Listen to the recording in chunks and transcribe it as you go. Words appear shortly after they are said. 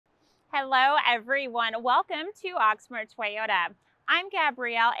Hello everyone, welcome to Oxmoor Toyota. I'm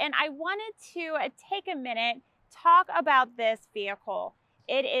Gabrielle and I wanted to take a minute, talk about this vehicle.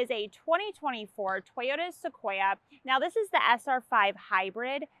 It is a 2024 Toyota Sequoia. Now this is the SR5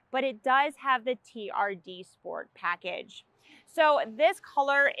 hybrid, but it does have the TRD Sport package. So this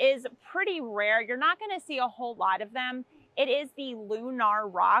color is pretty rare. You're not going to see a whole lot of them. It is the Lunar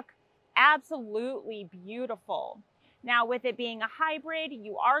Rock, absolutely beautiful. Now, with it being a hybrid,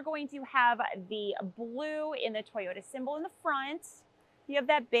 you are going to have the blue in the Toyota symbol in the front. You have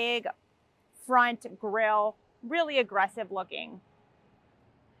that big front grille, really aggressive looking.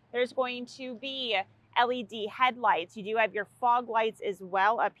 There's going to be LED headlights. You do have your fog lights as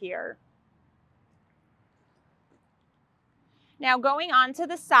well up here. Now, going on to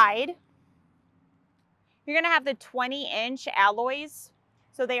the side, you're going to have the 20-inch alloys.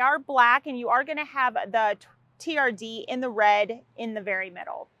 So they are black, and you are going to have the TRD in the red in the very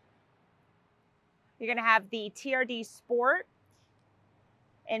middle. You're going to have the TRD Sport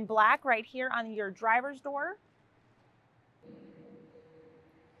in black right here on your driver's door.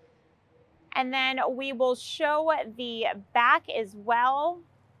 And then we will show the back as well.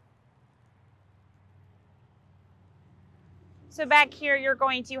 So back here, you're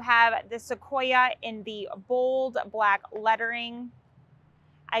going to have the Sequoia in the bold black lettering.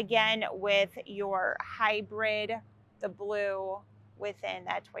 Again, with your hybrid, the blue within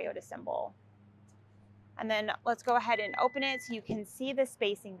that Toyota symbol. And then let's go ahead and open it so you can see the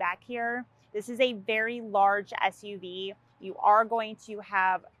spacing back here. This is a very large SUV. You are going to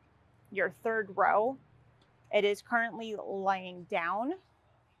have your third row. It is currently laying down.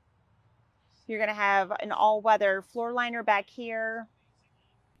 You're going to have an all-weather floor liner back here.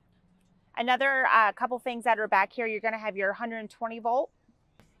 Another couple things that are back here, you're going to have your 120 volt.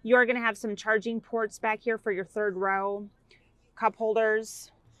 You're going to have some charging ports back here for your third row, cup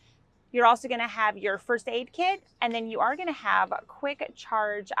holders. You're also going to have your first aid kit, and then you are going to have a quick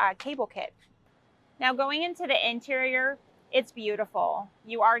charge cable kit. Now going into the interior, it's beautiful.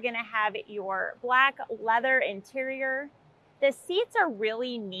 You are going to have your black leather interior. The seats are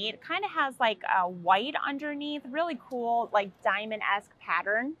really neat. It kind of has like a white underneath, really cool, like diamond-esque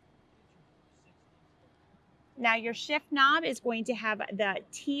pattern. Now your shift knob is going to have the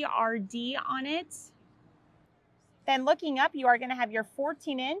TRD on it. Then looking up, you are going to have your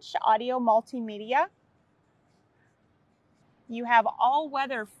 14-inch audio multimedia. You have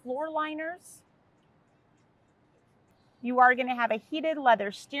all-weather floor liners. You are going to have a heated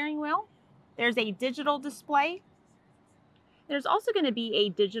leather steering wheel. There's a digital display. There's also going to be a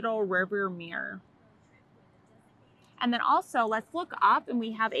digital rearview mirror. And then also, let's look up and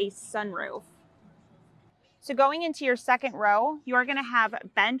we have a sunroof. So going into your second row, you are going to have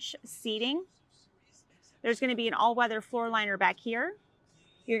bench seating. There's going to be an all-weather floor liner back here.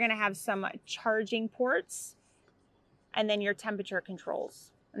 You're going to have some charging ports and then your temperature controls.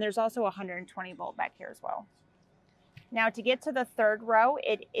 And there's also a 120 volt back here as well. Now to get to the third row,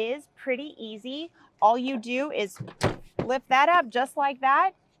 it is pretty easy. All you do is lift that up just like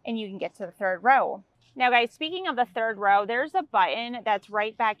that and you can get to the third row. Now guys, speaking of the third row, there's a button that's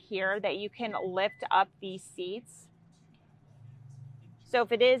right back here that you can lift up these seats. So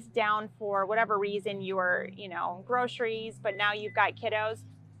if it is down for whatever reason, you were, groceries, but now you've got kiddos,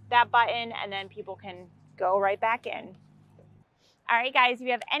 that button, and then people can go right back in. All right, guys, if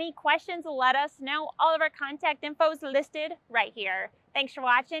you have any questions, let us know. All of our contact info is listed right here. Thanks for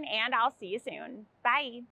watching, and I'll see you soon. Bye.